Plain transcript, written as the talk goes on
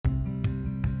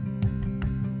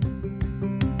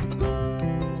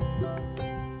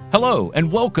Hello, and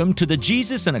welcome to the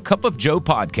Jesus and a Cup of Joe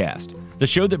podcast, the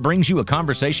show that brings you a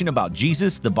conversation about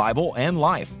Jesus, the Bible, and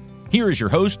life. Here is your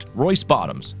host, Royce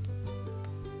Bottoms.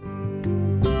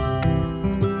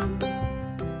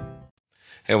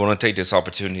 Hey, I want to take this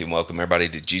opportunity and welcome everybody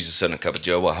to Jesus and a Cup of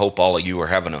Joe. I hope all of you are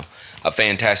having a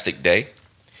fantastic day.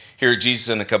 Here at Jesus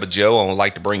and a Cup of Joe, I would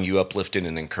like to bring you uplifting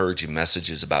and encouraging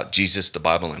messages about Jesus, the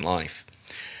Bible, and life.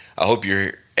 I hope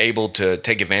you're able to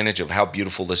take advantage of how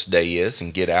beautiful this day is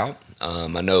and get out. I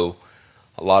know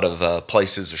a lot of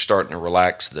places are starting to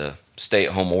relax the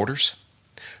stay-at-home orders,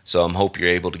 so I hope you're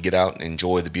able to get out and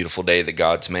enjoy the beautiful day that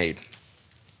God's made.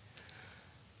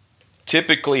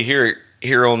 Typically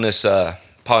here on this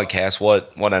podcast,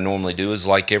 what I normally do is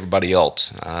like everybody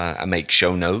else. I make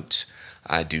show notes,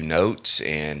 I do notes,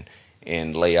 and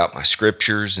lay out my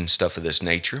scriptures and stuff of this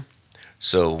nature.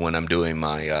 So when I'm doing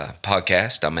my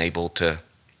podcast, I'm able to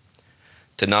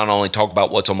not only talk about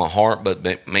what's on my heart,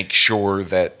 but make sure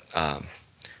that I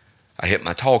hit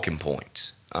my talking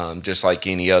points, just like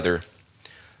any other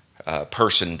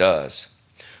person does.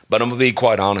 But I'm going to be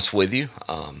quite honest with you,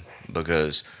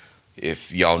 because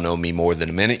if y'all know me more than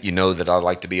a minute, you know that I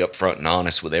like to be upfront and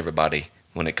honest with everybody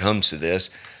when it comes to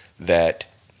this, that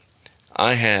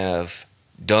I have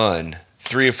done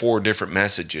 3 or 4 different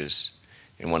messages.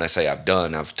 And when I say I've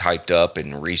typed up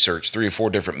and researched 3 or 4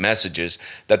 different messages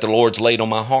that the Lord's laid on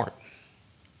my heart.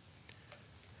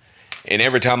 And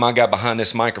every time I got behind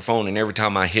this microphone and every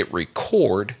time I hit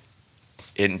record,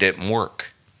 it didn't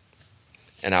work.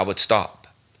 And I would stop.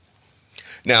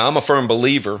 Now, I'm a firm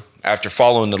believer, after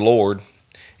following the Lord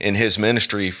in His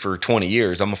ministry for 20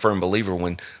 years, I'm a firm believer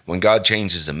when God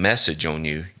changes a message on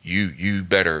you, you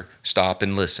better stop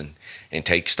and listen and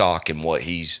take stock in what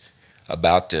He's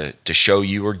about to show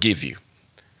you or give you,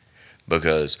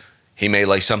 because He may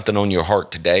lay something on your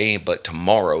heart today, but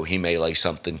tomorrow He may lay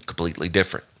something completely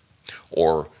different.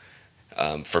 Or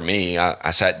for me,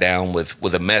 I sat down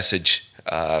with a message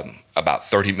about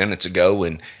 30 minutes ago,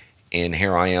 and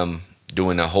here I am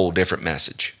doing a whole different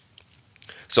message.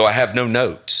 So I have no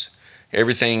notes.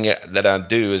 Everything that I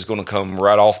do is going to come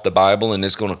right off the Bible, and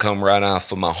it's going to come right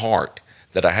off of my heart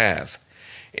that I have.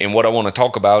 And what I want to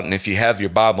talk about, and if you have your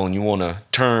Bible and you want to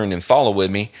turn and follow with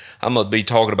me, I'm going to be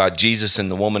talking about Jesus and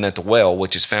the woman at the well,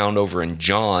 which is found over in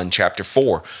John chapter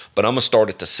 4. But I'm going to start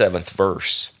at the 7th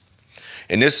verse.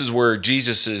 And this is where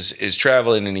Jesus is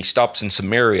traveling, and he stops in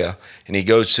Samaria, and he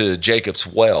goes to Jacob's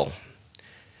well.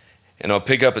 And I'll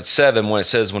pick up at 7 when it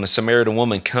says, when a Samaritan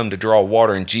woman come to draw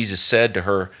water, and Jesus said to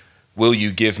her, "Will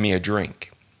you give me a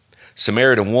drink?"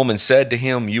 Samaritan woman said to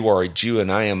him, "You are a Jew,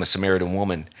 and I am a Samaritan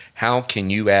woman. How can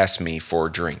you ask me for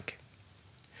a drink?"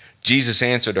 Jesus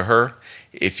answered to her,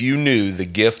 "If you knew the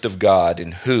gift of God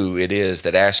and who it is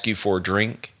that asks you for a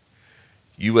drink,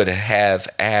 you would have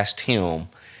asked him,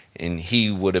 and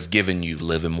he would have given you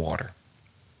living water."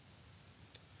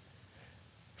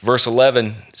 Verse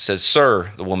 11 says,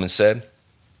 "Sir," the woman said,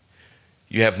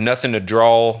 "you have nothing to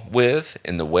draw with,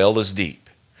 and the well is deep.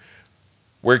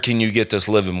 Where can you get this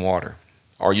living water?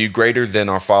 Are you greater than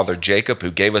our father Jacob,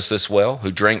 who gave us this well,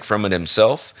 who drank from it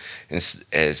himself, as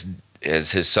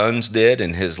his sons did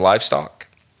and his livestock?"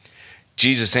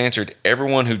 Jesus answered,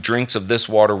 "Everyone who drinks of this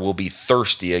water will be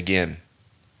thirsty again.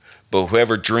 But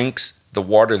whoever drinks the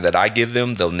water that I give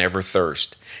them, they'll never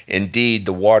thirst. Indeed,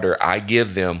 the water I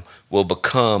give them will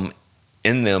become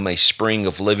in them a spring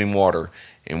of living water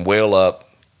and well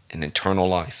up in eternal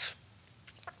life."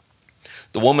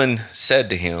 The woman said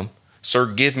to him, "Sir,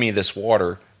 give me this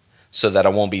water so that I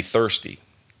won't be thirsty,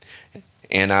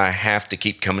 and I have to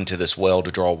keep coming to this well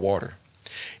to draw water."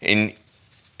 And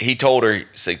he told her,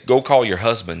 said, "Go call your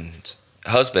husband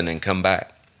and come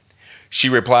back." She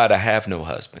replied, "I have no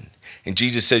husband." And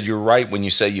Jesus said, "You're right when you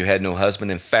say you had no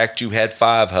husband. In fact, you had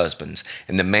 5 husbands,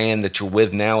 and the man that you're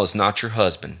with now is not your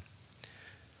husband.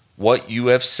 What you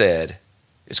have said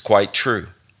is quite true."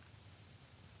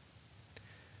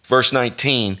 Verse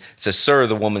 19 says, "Sir,"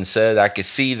 the woman said, "I can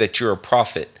see that you're a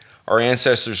prophet. Our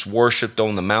ancestors worshipped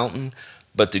on the mountain,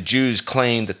 but the Jews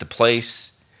claim that the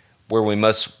place where we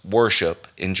must worship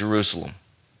in Jerusalem."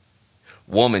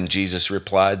 "Woman," Jesus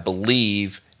replied,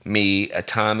 "believe me, a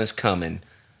time is coming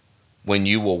when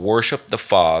you will worship the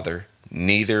Father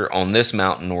neither on this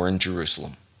mountain nor in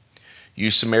Jerusalem. You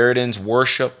Samaritans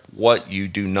worship what you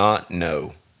do not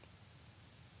know."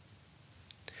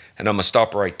 And I'm going to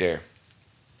stop right there.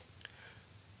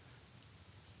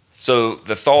 So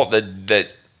the thought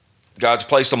that God's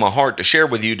placed on my heart to share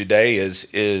with you today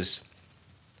is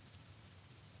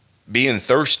being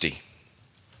thirsty.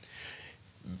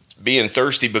 Being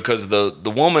thirsty because the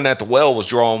woman at the well was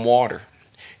drawing water.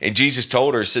 And Jesus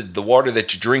told her, said, the water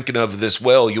that you're drinking of this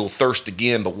well, you'll thirst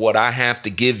again. But what I have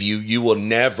to give you, you will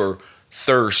never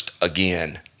thirst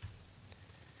again.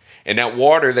 And that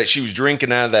water that she was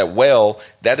drinking out of that well,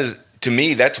 that is, to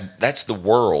me, that's the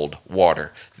world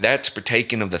water. That's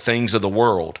partaking of the things of the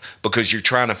world, because you're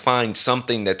trying to find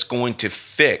something that's going to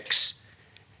fix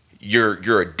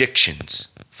your addictions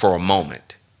for a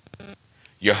moment.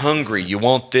 You're hungry, you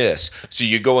want this, so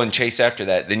you go and chase after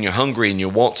that. Then you're hungry and you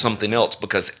want something else,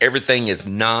 because everything is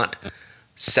not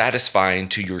satisfying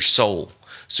to your soul.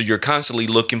 So you're constantly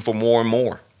looking for more and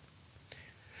more.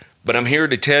 But I'm here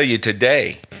to tell you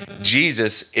today,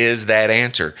 Jesus is that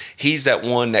answer. He's that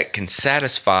one that can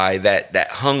satisfy that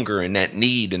hunger and that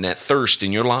need and that thirst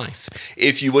in your life,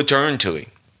 if you would turn to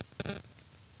him.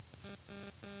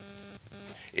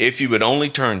 If you would only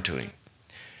turn to him.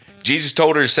 Jesus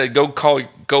told her, said, go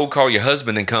call your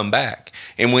husband and come back.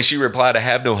 And when she replied, I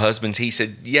have no husbands, he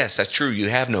said, yes, that's true. You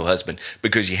have no husband,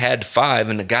 because you had 5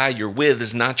 and the guy you're with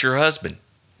is not your husband.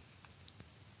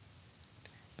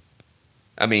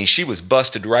 I mean, she was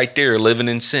busted right there living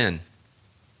in sin.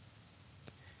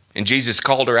 And Jesus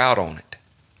called her out on it.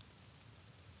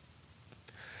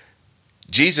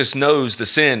 Jesus knows the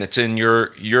sin that's in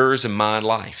yours and my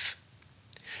life.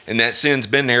 And that sin's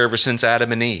been there ever since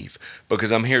Adam and Eve.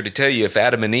 Because I'm here to tell you, if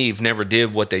Adam and Eve never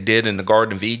did what they did in the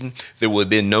Garden of Eden, there would have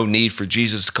been no need for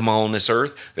Jesus to come on this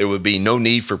earth. There would be no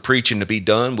need for preaching to be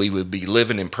done. We would be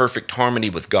living in perfect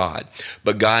harmony with God.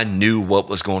 But God knew what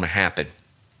was going to happen.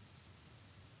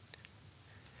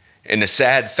 And the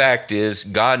sad fact is,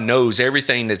 God knows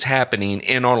everything that's happening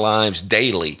in our lives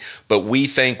daily, but we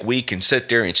think we can sit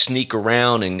there and sneak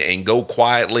around and go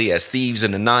quietly as thieves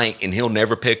in the night, and he'll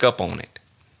never pick up on it.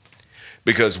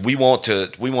 Because we want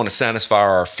to satisfy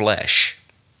our flesh.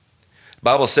 The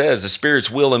Bible says the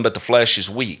spirit's willing, but the flesh is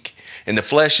weak. And the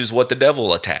flesh is what the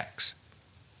devil attacks.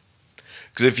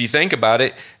 Because if you think about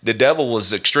it, the devil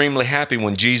was extremely happy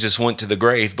when Jesus went to the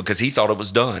grave, because he thought it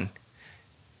was done.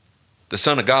 The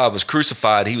Son of God was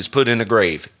crucified. He was put in a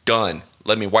grave. Done.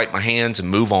 Let me wipe my hands and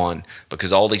move on,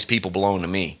 because all these people belong to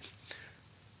me.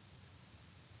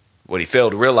 What he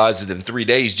failed to realize is that in 3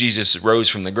 days, Jesus rose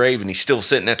from the grave, and he's still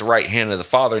sitting at the right hand of the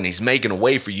Father, and he's making a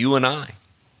way for you and I.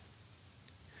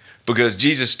 Because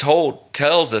Jesus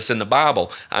tells us in the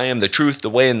Bible, I am the truth, the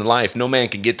way, and the life. No man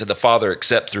can get to the Father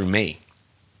except through me.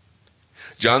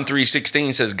 John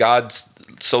 3:16 says, God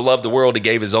so loved the world, he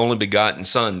gave his only begotten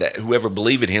Son, that whoever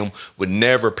believed in him would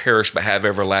never perish but have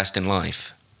everlasting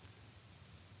life.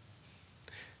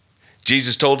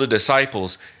 Jesus told the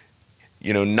disciples,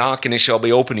 knock and it shall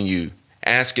be open to you.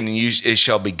 Ask and it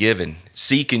shall be given.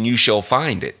 Seek and you shall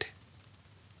find it.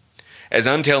 As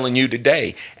I'm telling you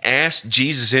today, ask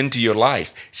Jesus into your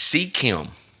life. Seek him.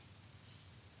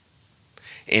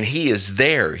 And he is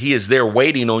there. He is there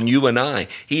waiting on you and I.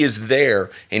 He is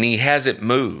there, and he hasn't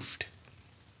moved.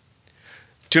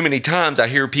 Too many times I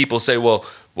hear people say, well,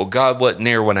 God wasn't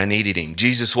there when I needed him.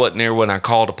 Jesus wasn't there when I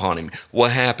called upon him.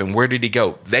 What happened? Where did he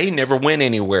go? They never went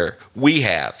anywhere. We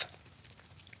have.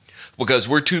 Because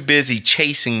we're too busy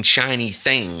chasing shiny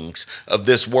things of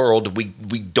this world.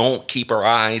 We don't keep our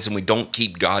eyes and we don't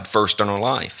keep God first in our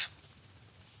life.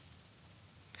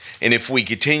 And if we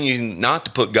continue not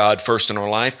to put God first in our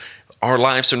lives are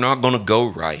not going to go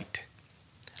right.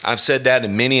 I've said that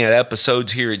in many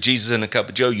episodes here at Jesus and a Cup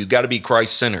of Joe. You got to be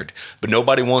Christ-centered. But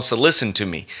nobody wants to listen to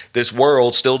me. This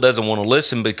world still doesn't want to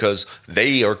listen because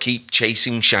they keep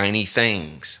chasing shiny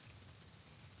things.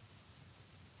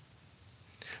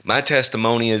 My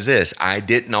testimony is this. I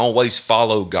didn't always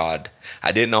follow God.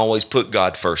 I didn't always put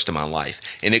God first in my life.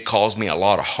 And it caused me a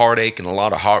lot of heartache and a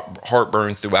lot of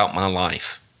heartburn throughout my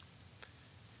life.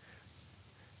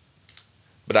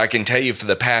 But I can tell you, for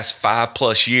the past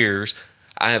 5+ years,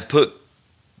 I have put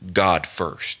God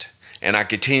first. And I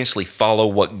continuously follow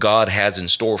what God has in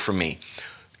store for me.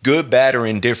 Good, bad, or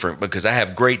indifferent, because I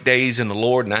have great days in the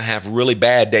Lord and I have really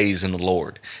bad days in the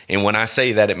Lord. And when I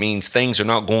say that, it means things are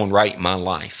not going right in my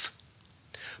life.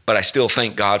 But I still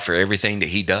thank God for everything that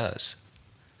he does.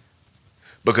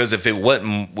 Because if it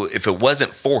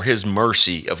wasn't for his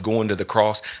mercy of going to the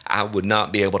cross, I would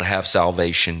not be able to have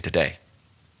salvation today.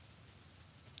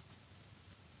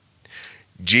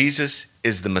 Jesus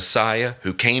is the Messiah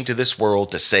who came to this world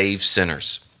to save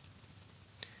sinners.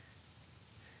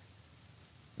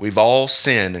 We've all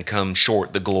sinned and come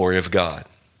short the glory of God.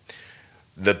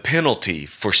 The penalty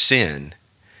for sin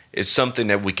is something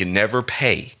that we can never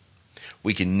pay.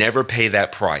 We can never pay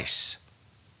that price.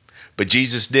 But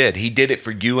Jesus did. He did it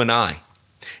for you and I.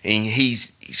 And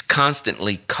he's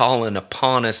constantly calling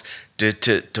upon us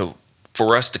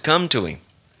for us to come to him.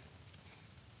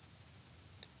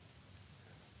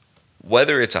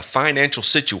 whether it's a financial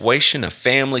situation, a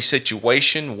family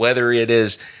situation, whether it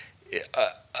is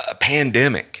a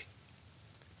pandemic,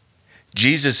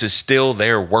 Jesus is still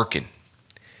there working.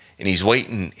 And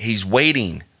he's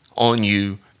waiting on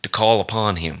you to call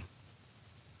upon him.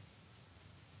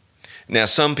 Now,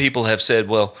 some people have said,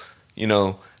 well,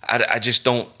 I just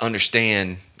don't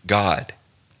understand God.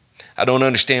 I don't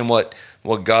understand what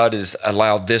God has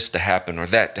allowed this to happen or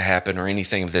that to happen or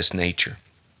anything of this nature.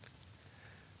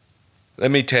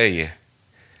 Let me tell you,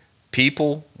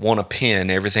 people want to pin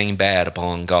everything bad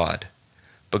upon God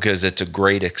because it's a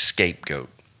great scapegoat.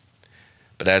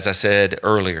 But as I said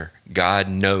earlier, God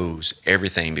knows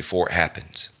everything before it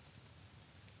happens.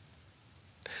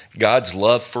 God's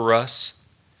love for us,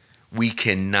 we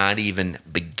cannot even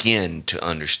begin to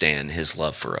understand his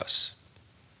love for us.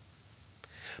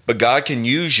 But God can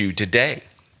use you today.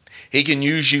 He can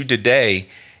use you today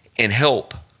and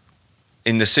help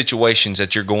in the situations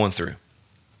that you're going through.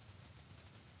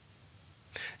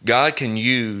 God can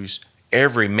use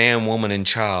every man, woman, and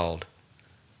child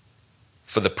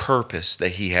for the purpose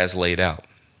that he has laid out.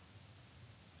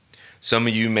 Some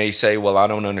of you may say, well, I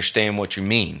don't understand what you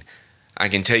mean. I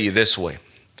can tell you this way.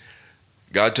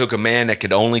 God took a man that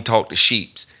could only talk to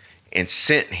sheep and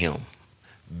sent him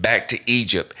back to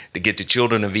Egypt to get the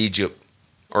children of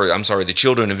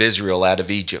Israel out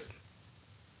of Egypt.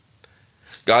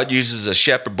 God uses a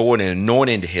shepherd boy and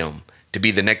anointed him to be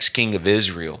the next king of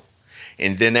Israel.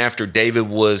 And then after David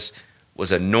was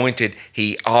anointed,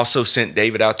 he also sent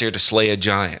David out there to slay a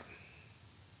giant.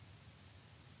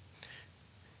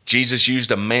 Jesus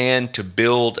used a man to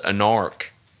build an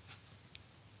ark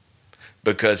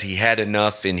because he had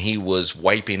enough and he was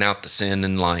wiping out the sin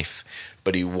in life,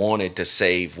 but he wanted to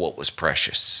save what was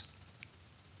precious.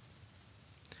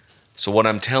 So what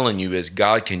I'm telling you is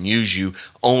God can use you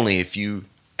only if you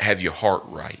have your heart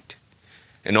right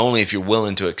and only if you're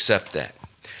willing to accept that.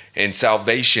 And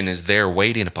salvation is there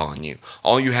waiting upon you.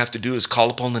 All you have to do is call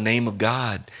upon the name of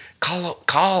God.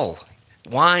 Call.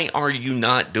 Why are you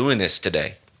not doing this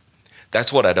today?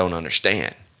 That's what I don't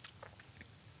understand.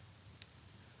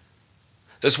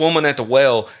 This woman at the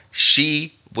well,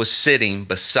 she was sitting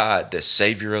beside the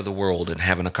Savior of the world and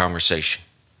having a conversation.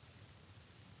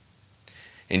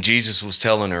 And Jesus was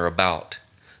telling her about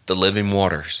the living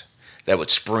waters that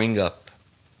would spring up,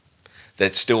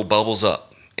 that still bubbles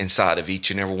up inside of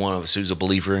each and every one of us who's a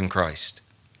believer in Christ.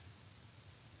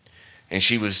 And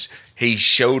he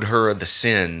showed her the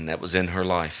sin that was in her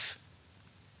life.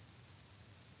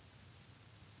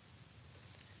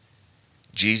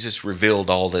 Jesus revealed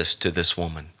all this to this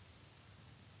woman,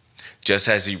 just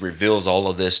as he reveals all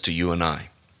of this to you and I.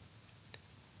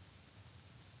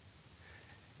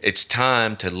 It's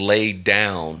time to lay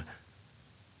down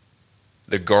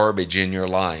the garbage in your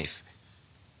life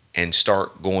and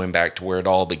start going back to where it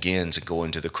all begins and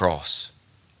going to the cross.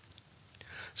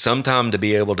 Sometime to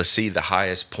be able to see the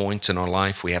highest points in our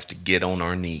life, we have to get on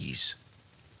our knees.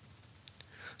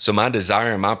 So my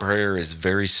desire and my prayer is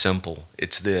very simple.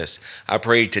 It's this. I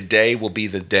pray today will be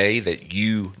the day that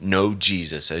you know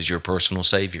Jesus as your personal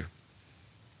Savior.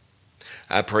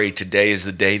 I pray today is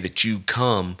the day that you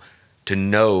come to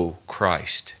know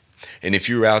Christ. And if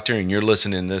you're out there and you're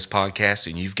listening to this podcast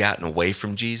and you've gotten away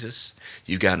from Jesus,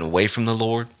 you've gotten away from the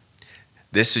Lord,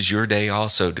 this is your day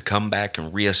also to come back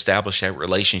and reestablish that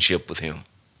relationship with Him.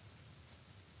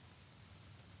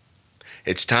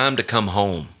 It's time to come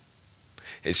home.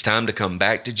 It's time to come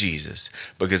back to Jesus,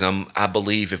 because I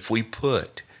believe if we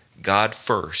put God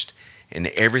first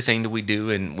in everything that we do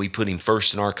and we put Him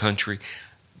first in our country,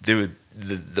 the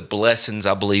blessings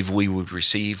I believe we would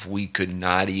receive, we could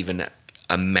not even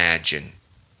imagine.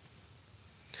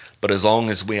 But as long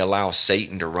as we allow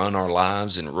Satan to run our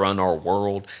lives and run our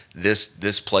world,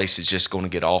 this place is just going to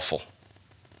get awful.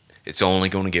 It's only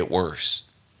going to get worse.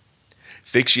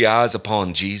 Fix your eyes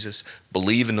upon Jesus.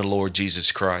 Believe in the Lord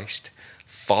Jesus Christ.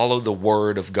 Follow the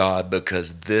Word of God,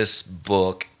 because this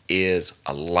book is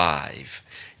alive.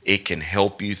 It can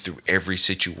help you through every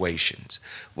situation.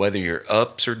 Whether you're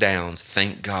ups or downs,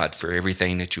 thank God for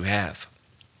everything that you have.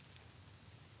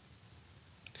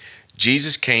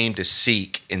 Jesus came to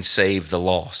seek and save the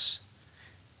lost.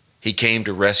 He came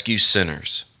to rescue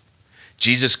sinners.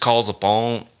 Jesus calls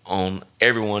upon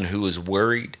everyone who is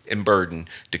worried and burdened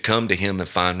to come to Him and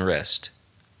find rest.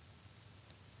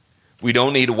 We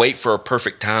don't need to wait for a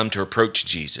perfect time to approach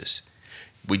Jesus.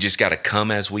 We just got to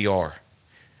come as we are,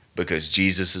 because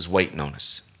Jesus is waiting on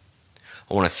us.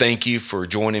 I want to thank you for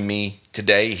joining me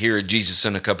today here at Jesus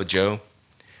and a Cup of Joe.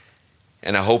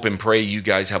 And I hope and pray you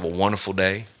guys have a wonderful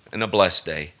day and a blessed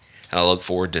day. And I look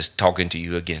forward to talking to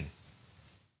you again.